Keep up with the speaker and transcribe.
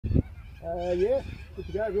Yeah, good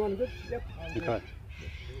to go. Everyone good? Yep. Okay.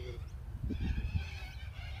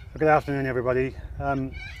 Good afternoon, everybody.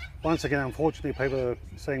 Once again, unfortunately, people are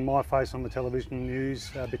seeing my face on the television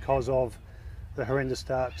news because of the horrendous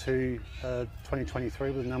start to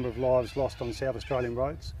 2023 with a number of lives lost on South Australian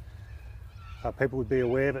roads. People would be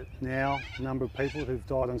aware that now the number of people who've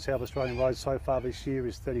died on South Australian roads so far this year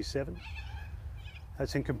is 37.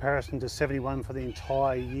 That's in comparison to 71 for the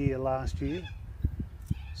entire year last year.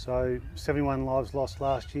 So 71 lives lost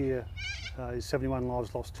last year is 71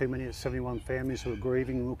 lives lost too many. It's 71 families who are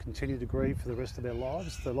grieving and will continue to grieve for the rest of their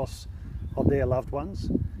lives, the loss of their loved ones.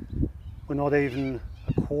 We're not even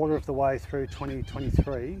a quarter of the way through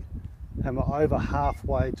 2023 and we're over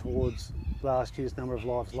halfway towards last year's number of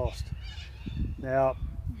lives lost. Now,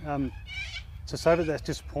 to say that that's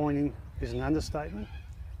disappointing is an understatement.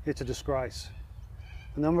 It's a disgrace.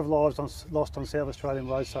 The number of lives lost on South Australian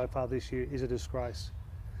roads so far this year is a disgrace.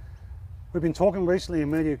 We've been talking recently in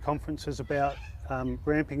media conferences about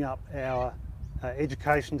ramping up our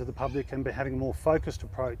education to the public and having a more focused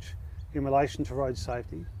approach in relation to road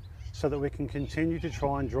safety so that we can continue to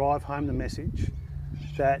try and drive home the message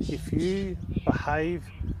that if you behave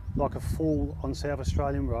like a fool on South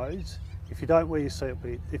Australian roads, if you don't wear your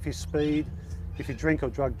seatbelt, if you speed, if you drink or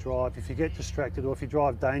drug drive, if you get distracted or if you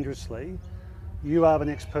drive dangerously, you are the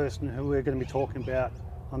next person who we're going to be talking about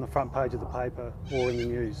on the front page of the paper or in the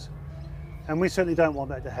news. And we certainly don't want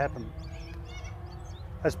that to happen.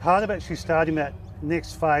 As part of actually starting that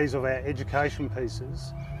next phase of our education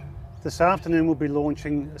pieces, this afternoon we'll be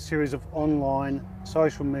launching a series of online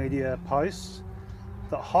social media posts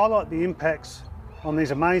that highlight the impacts on these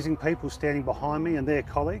amazing people standing behind me and their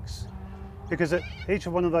colleagues, because at each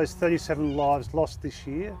of one of those 37 lives lost this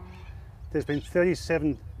year, there's been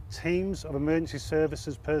 37 teams of emergency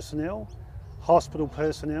services personnel, hospital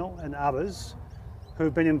personnel and others who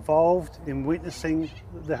have been involved in witnessing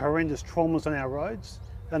the horrendous traumas on our roads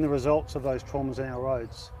and the results of those traumas on our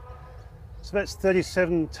roads. So that's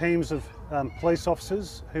 37 teams of police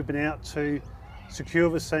officers who've been out to secure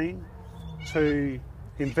the scene, to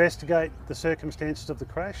investigate the circumstances of the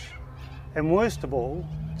crash, and worst of all,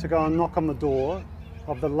 to go and knock on the door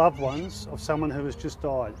of the loved ones of someone who has just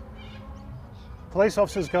died. Police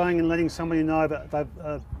officers going and letting somebody know that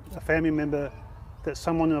a family member, that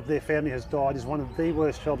someone of their family has died, is one of the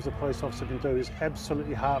worst jobs a police officer can do. Is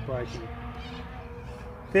absolutely heartbreaking.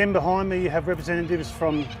 Then behind me you have representatives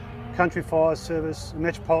from Country Fire Service and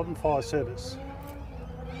Metropolitan Fire Service.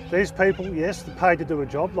 These people, yes, they're paid to do a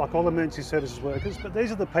job like all emergency services workers, but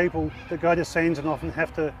these are the people that go to scenes and often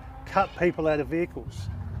have to cut people out of vehicles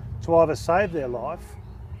to either save their life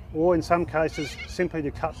or in some cases simply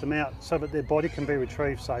to cut them out so that their body can be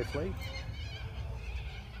retrieved safely.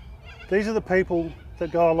 These are the people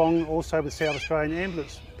that go along also with South Australian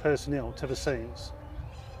ambulance personnel to the scenes.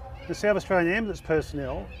 The South Australian ambulance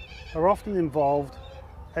personnel are often involved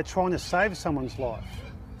at trying to save someone's life.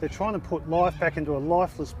 They're trying to put life back into a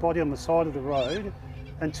lifeless body on the side of the road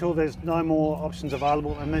until there's no more options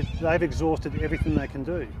available and they've exhausted everything they can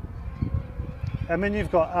do. And then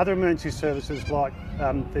you've got other emergency services like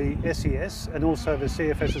the SES and also the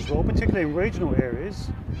CFS as well, particularly in regional areas,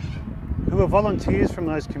 who are volunteers from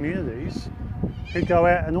those communities who go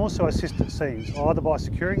out and also assist at scenes, either by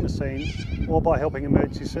securing the scene or by helping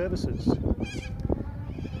emergency services.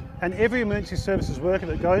 And every emergency services worker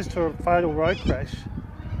that goes to a fatal road crash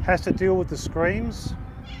has to deal with the screams,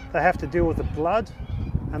 they have to deal with the blood,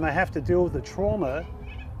 and they have to deal with the trauma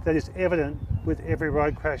that is evident with every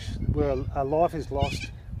road crash where a life is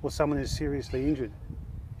lost or someone is seriously injured.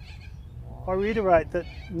 I reiterate that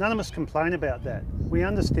none of us complain about that. We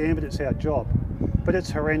understand that it's our job, but it's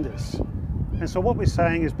horrendous. And so what we're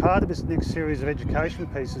saying is part of this next series of education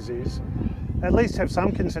pieces is at least have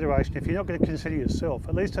some consideration, if you're not going to consider yourself,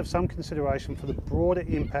 at least have some consideration for the broader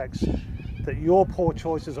impacts that your poor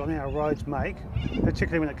choices on our roads make,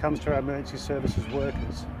 particularly when it comes to our emergency services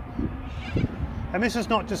workers. And this is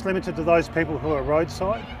not just limited to those people who are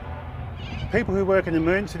roadside. People who work in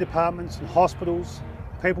emergency departments and hospitals,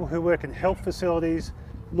 people who work in health facilities,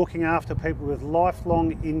 looking after people with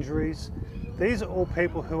lifelong injuries. These are all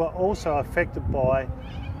people who are also affected by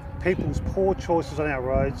people's poor choices on our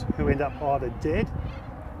roads who end up either dead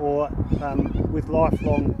or with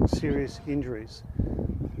lifelong serious injuries.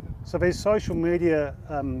 So these social media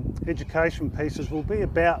education pieces will be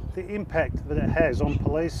about the impact that it has on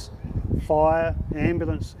police, fire,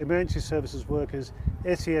 ambulance, emergency services workers,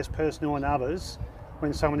 SES personnel and others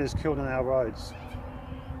when someone is killed on our roads.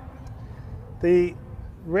 The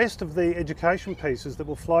rest of the education pieces that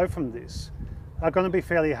will flow from this are going to be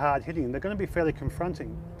fairly hard hitting. They're going to be fairly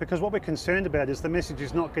confronting, because what we're concerned about is the message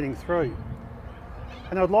is not getting through.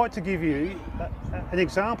 And I'd like to give you an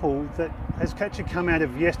example that has actually come out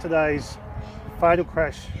of yesterday's fatal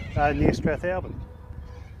crash near Strathalbyn.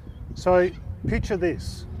 So picture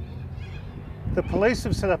this. The police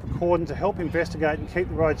have set up a cordon to help investigate and keep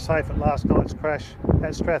the road safe at last night's crash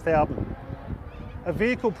at Strathalbyn. A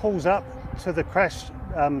vehicle pulls up to the crash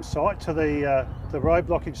site, to the road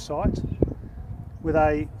blockage site, with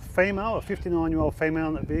a female, a 59-year-old female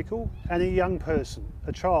in that vehicle, and a young person,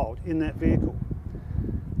 a child, in that vehicle.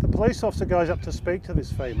 The police officer goes up to speak to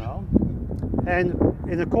this female, and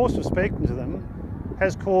in the course of speaking to them,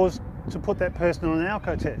 has cause to put that person on an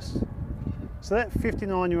alco test. So that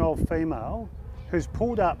 59-year-old female, who's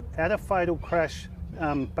pulled up at a fatal crash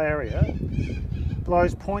barrier,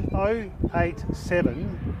 blows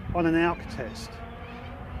 0.087 on an alco test.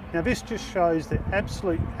 Now this just shows the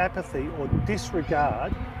absolute apathy or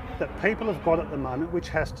disregard that people have got at the moment, which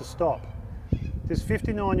has to stop. This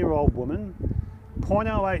 59-year-old woman,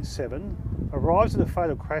 0.087, arrives at a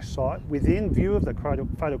fatal crash site within view of the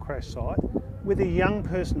fatal crash site with a young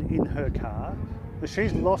person in her car.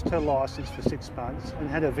 She's lost her licence for 6 months and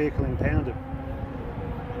had her vehicle impounded.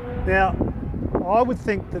 Now, I would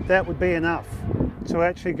think that that would be enough to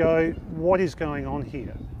actually go, what is going on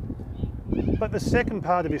here? But the second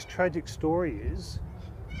part of this tragic story is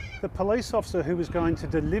the police officer who was going to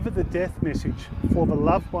deliver the death message for the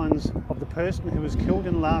loved ones of the person who was killed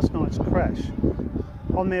in last night's crash.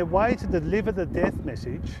 On their way to deliver the death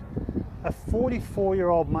message, a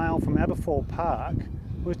 44-year-old male from Aberfoyle Park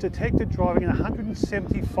was detected driving at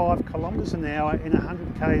 175 kilometres an hour in a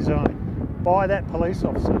 100k zone by that police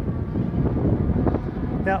officer.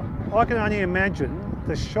 Now, I can only imagine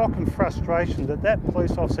the shock and frustration that that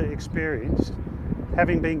police officer experienced,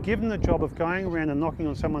 having been given the job of going around and knocking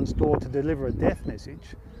on someone's door to deliver a death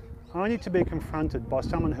message, only to be confronted by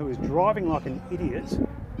someone who is driving like an idiot.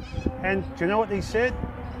 And do you know what he said?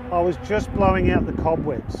 I was just blowing out the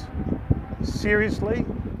cobwebs. Seriously,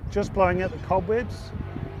 just blowing out the cobwebs?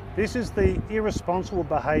 This is the irresponsible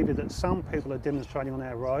behaviour that some people are demonstrating on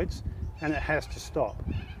our roads, and it has to stop.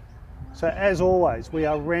 So as always, we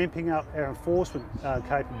are ramping up our enforcement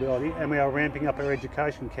capability, and we are ramping up our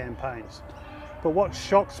education campaigns. But what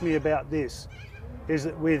shocks me about this is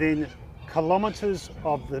that within kilometres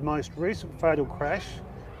of the most recent fatal crash,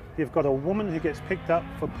 you've got a woman who gets picked up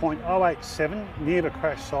for 0.087 near the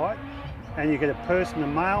crash site, and you get a person, a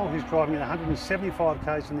male, who's driving at 175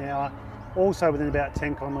 k's an hour, also within about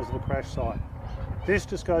 10 kilometres of the crash site. This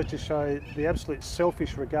just goes to show the absolute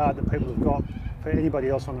selfish regard that people have got for anybody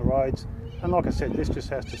else on the roads. And like I said, this just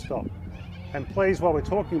has to stop. And please, while we're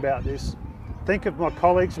talking about this, think of my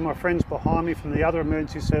colleagues and my friends behind me from the other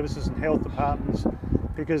emergency services and health departments,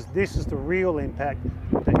 because this is the real impact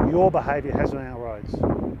that your behaviour has on our roads. Crashes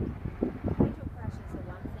are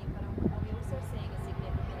one thing, but are we also seeing a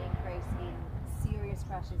significant increase in serious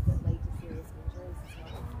crashes that lead to serious injuries as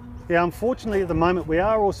well? Yeah, unfortunately at the moment we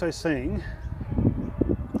are also seeing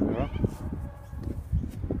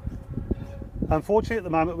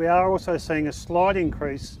a slight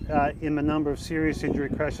increase in the number of serious injury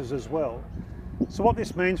crashes as well. So what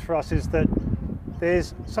this means for us is that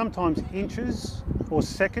there's sometimes inches or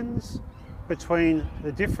seconds between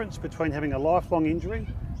the difference between having a lifelong injury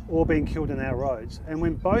or being killed in our roads. And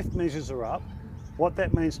when both measures are up, what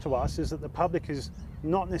that means to us is that the public is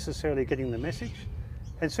not necessarily getting the message.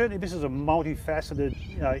 And certainly this is a multifaceted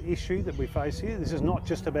issue that we face here. This is not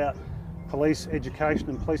just about police education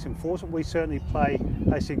and police enforcement. We certainly play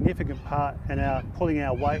a significant part in pulling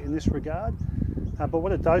our weight in this regard. But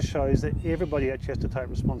what it does show is that everybody actually has to take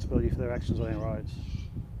responsibility for their actions on our roads.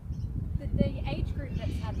 The age group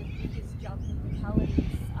that's had the biggest jump in fatalities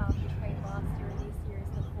between last year and this year is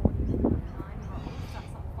the 40 to 49-year-olds.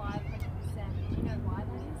 That's up 500%. Do you know why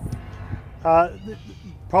that is?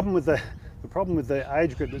 The problem with the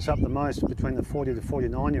age group that's up the most between the 40 to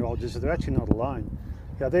 49-year-olds is that they're actually not alone.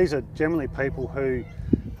 These are generally people who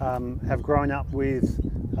have grown up with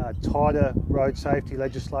tighter road safety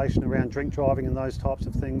legislation around drink driving and those types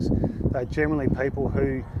of things. They're generally people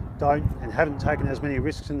who don't and haven't taken as many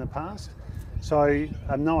risks in the past. So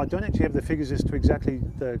no, I don't actually have the figures as to exactly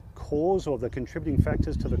the cause or the contributing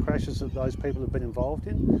factors to the crashes that those people have been involved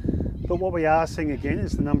in. But what we are seeing again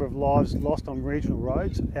is the number of lives lost on regional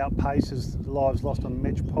roads outpaces the lives lost on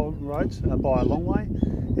metropolitan roads by a long way.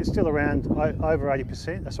 It's still around over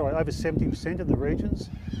 70% of the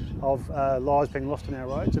regions of lives being lost on our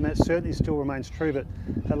roads, and that certainly still remains true, but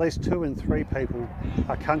at least 2 in 3 people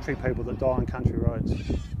are country people that die on country roads. And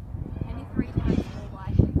if 3 times more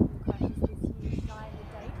likely to crashes this year die in the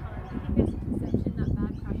daytime, do you think there's a perception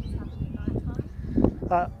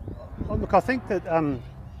Look, I think that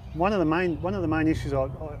one of the main issues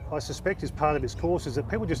I suspect is part of this course is that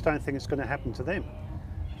people just don't think it's going to happen to them.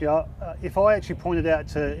 You know, if I actually pointed out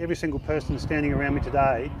to every single person standing around me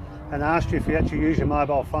today and asked you if you actually use your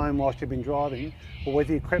mobile phone whilst you've been driving, or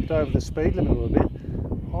whether you crept over the speed limit a little bit,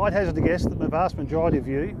 I'd hazard to guess that the vast majority of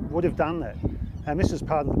you would have done that. And this is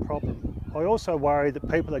part of the problem. I also worry that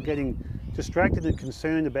people are getting distracted and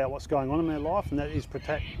concerned about what's going on in their life, and that is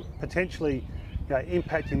potentially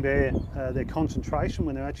impacting their concentration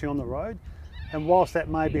when they're actually on the road. And whilst that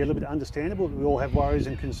may be a little bit understandable, we all have worries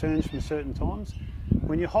and concerns from certain times,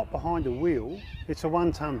 when you hop behind a wheel, it's a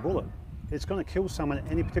 1-ton bullet. It's going to kill someone at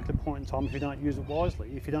any particular point in time if you don't use it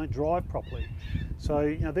wisely, if you don't drive properly.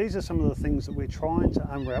 So these are some of the things that we're trying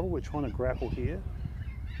to unravel, we're trying to grapple here.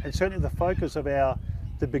 And certainly the focus of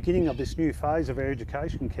the beginning of this new phase of our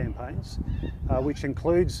education campaigns, which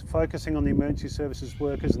includes focusing on the emergency services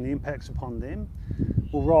workers and the impacts upon them,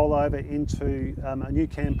 will roll over into a new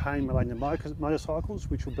campaign relating to motorcycles,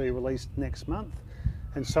 which will be released next month,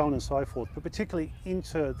 and so on and so forth. But particularly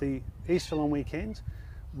into the Easter long weekend,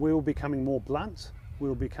 we'll be becoming more blunt,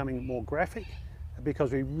 we'll be becoming more graphic,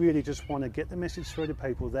 because we really just want to get the message through to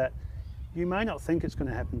people that you may not think it's going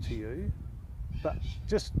to happen to you, but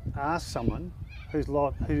just ask someone who's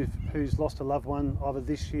lost a loved one either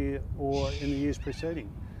this year or in the years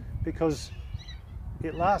preceding, because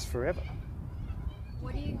it lasts forever.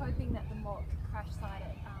 What are you hoping that the mock crash site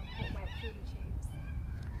at Port Wakefield achieves?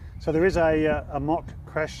 So there is a mock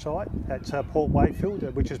crash site at Port Wakefield,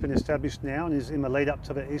 which has been established now and is in the lead up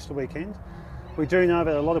to the Easter weekend. We do know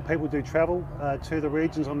that a lot of people do travel to the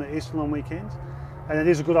regions on the Easter long weekend, and it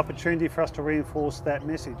is a good opportunity for us to reinforce that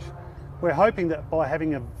message. We're hoping that by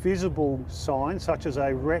having a visible sign, such as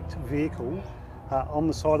a wrecked vehicle on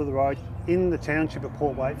the side of the road in the township of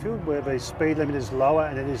Port Wakefield, where the speed limit is lower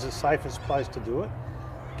and it is the safest place to do it,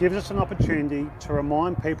 gives us an opportunity to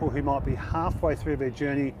remind people who might be halfway through their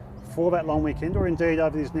journey for that long weekend, or indeed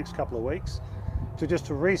over these next couple of weeks, to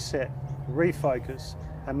reset, refocus,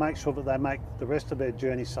 and make sure that they make the rest of their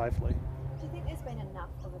journey safely. Do you think there's been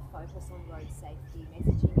enough of a focus on road safety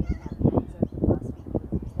messaging in campaigns over the past few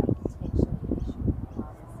years that potentially should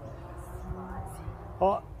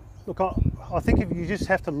rise? Look, I think if you just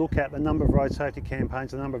have to look at the number of road safety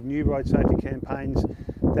campaigns, the number of new road safety campaigns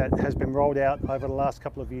that has been rolled out over the last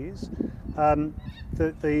couple of years,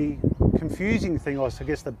 the confusing thing, or I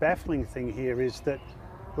guess the baffling thing here, is that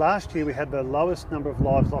last year we had the lowest number of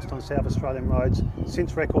lives lost on South Australian roads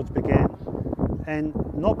since records began. And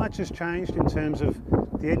not much has changed in terms of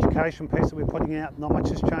the education piece that we're putting out, not much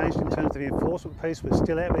has changed in terms of the enforcement piece. We're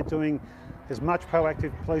still out there doing as much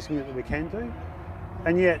proactive policing that we can do.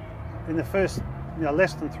 And yet, in the first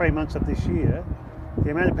less than 3 months of this year,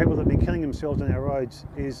 the amount of people that have been killing themselves on our roads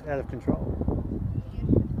is out of control.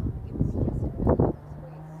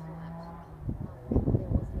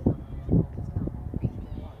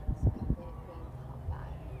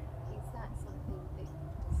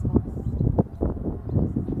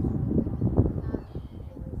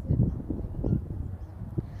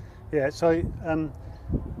 Yeah, so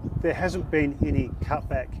there hasn't been any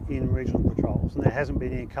cutback in regional patrols, and there hasn't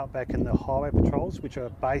been any cutback in the highway patrols, which are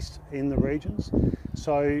based in the regions.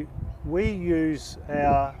 So we use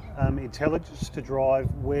our intelligence to drive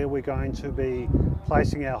where we're going to be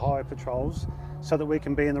placing our highway patrols, so that we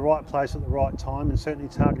can be in the right place at the right time and certainly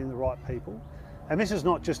targeting the right people. And this is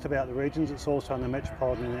not just about the regions, it's also in the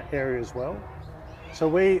metropolitan area as well. So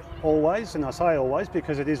we always, and I say always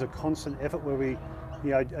because it is a constant effort where we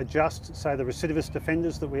adjust, say, the recidivist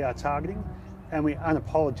offenders that we are targeting, and we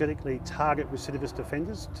unapologetically target recidivist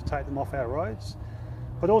offenders to take them off our roads.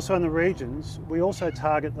 But also in the regions, we also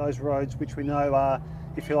target those roads which we know are,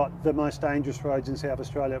 if you like, the most dangerous roads in South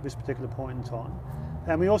Australia at this particular point in time.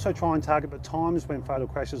 And we also try and target the times when fatal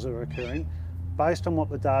crashes are occurring, based on what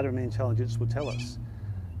the data and the intelligence will tell us.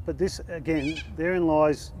 But this, again, therein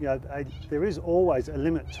lies, there is always a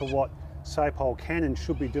limit to what SAPOL can and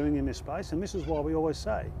should be doing in this space, and this is why we always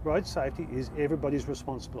say road safety is everybody's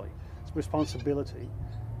responsibility.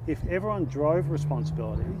 If everyone drove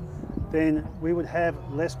responsibility, then we would have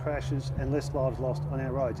less crashes and less lives lost on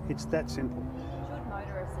our roads. It's that simple. Should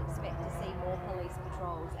motorists expect to see more police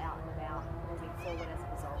patrols out and about moving forward as a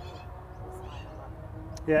result of this high number?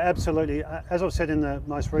 Yeah, absolutely. As I've said in the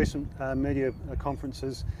most recent media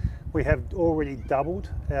conferences, we have already doubled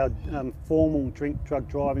our formal drug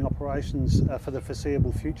driving operations for the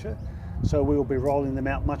foreseeable future. So we will be rolling them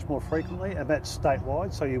out much more frequently, and that's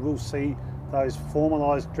statewide. So you will see those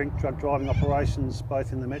formalised drug driving operations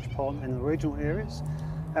both in the metropolitan and the regional areas.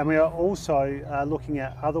 And we are also looking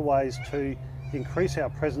at other ways to increase our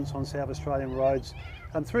presence on South Australian roads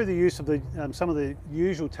through the use of some of the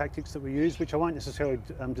usual tactics that we use, which I won't necessarily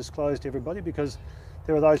disclose to everybody because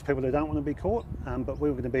there are those people who don't want to be caught, but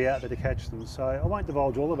we're going to be out there to catch them. So I won't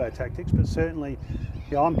divulge all of our tactics, but certainly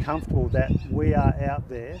I'm comfortable that we are out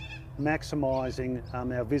there maximising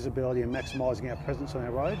our visibility and maximising our presence on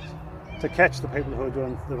our roads to catch the people who are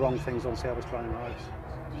doing the wrong things on South Australian roads.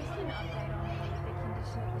 Just an update on the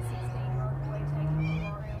condition of the 16-year-old boy taken to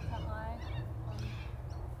Memorial to High on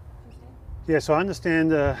Tuesday? Yes, I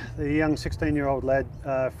understand the young 16-year-old lad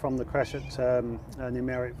from the crash at near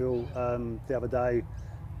Marrottville the other day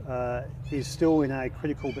is still in a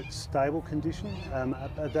critical but stable condition.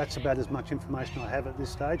 That's about as much information I have at this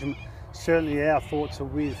stage, and certainly our thoughts are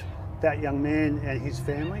with that young man and his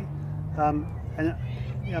family. And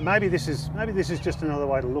you know, maybe this is just another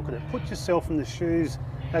way to look at it. Put yourself in the shoes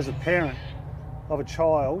as a parent of a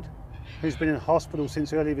child who's been in hospital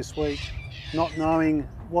since early this week, not knowing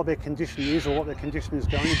what their condition is or what their condition is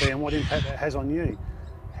going to be and what impact that has on you.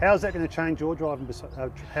 How's that going to change your driving?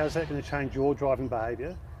 How's that going to change your driving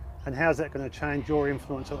behaviour? And how's that going to change your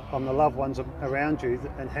influence on the loved ones around you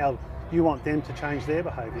and how you want them to change their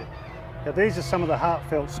behaviour? Now, these are some of the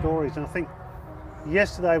heartfelt stories, and I think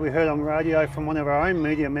yesterday we heard on radio from one of our own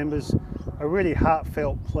media members a really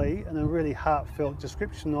heartfelt plea and a really heartfelt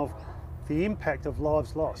description of the impact of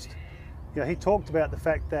lives lost. You know, he talked about the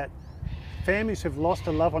fact that families who've lost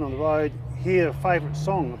a loved one on the road hear a favourite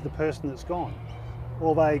song of the person that's gone,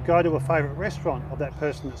 or they go to a favourite restaurant of that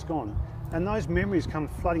person that's gone, and those memories come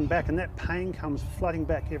flooding back, and that pain comes flooding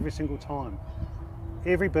back every single time.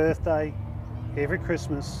 Every birthday, every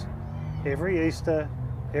Christmas, every Easter,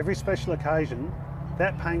 every special occasion,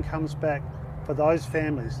 that pain comes back for those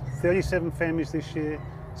families. 37 families this year,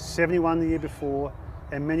 71 the year before,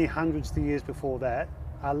 and many hundreds the years before that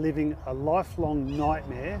are living a lifelong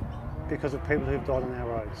nightmare because of people who've died on our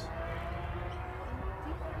roads.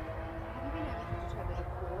 Have you been able to determine the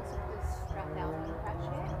cause of the Strathalbyn crash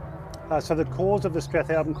yet? So the cause of the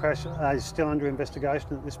Strathalbyn crash is still under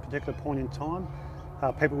investigation at this particular point in time.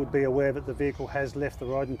 People would be aware that the vehicle has left the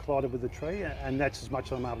road and collided with the tree, and that's as much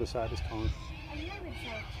as I'm able to say at this time. Are you able to say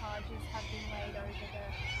if charges have been laid over the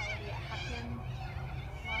fatality at Hackham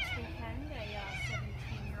last weekend? A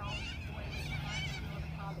 17-year-old boy was behind the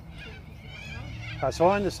car that killed a 51-year-old? So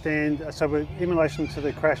I understand, in relation to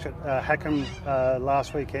the crash at Hackham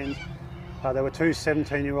last weekend, there were two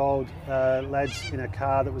 17-year-old lads in a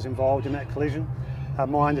car that was involved in that collision.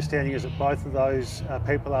 My understanding is that both of those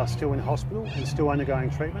people are still in hospital and still undergoing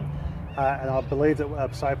treatment, and I believe that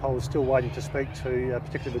SAPOL is still waiting to speak to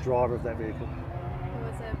particularly the driver of that vehicle. There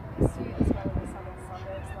was a pursuit as well in the southern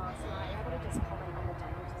suburbs last night. Are you able to just comment on the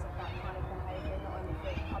dangers of that kind of behaviour, not only for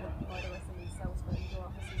other motorists and themselves, but your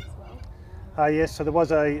officers as well? Yes, so there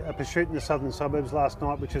was a pursuit in the southern suburbs last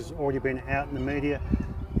night, which has already been out in the media.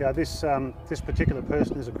 This particular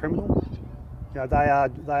person is a criminal. They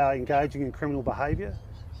are engaging in criminal behaviour.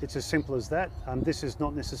 It's as simple as that. This is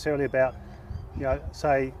not necessarily about,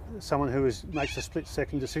 say someone who makes a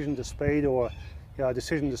split-second decision to speed, or a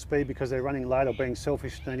decision to speed because they're running late or being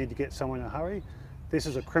selfish and they need to get somewhere in a hurry. This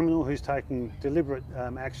is a criminal who's taking deliberate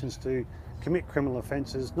actions to commit criminal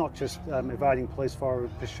offences, not just evading police via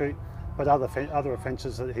pursuit, but other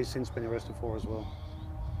offences that he's since been arrested for as well.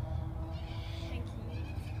 Thank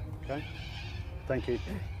you. Okay, thank you.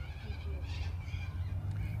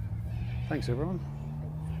 Thanks everyone,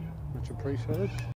 much appreciated.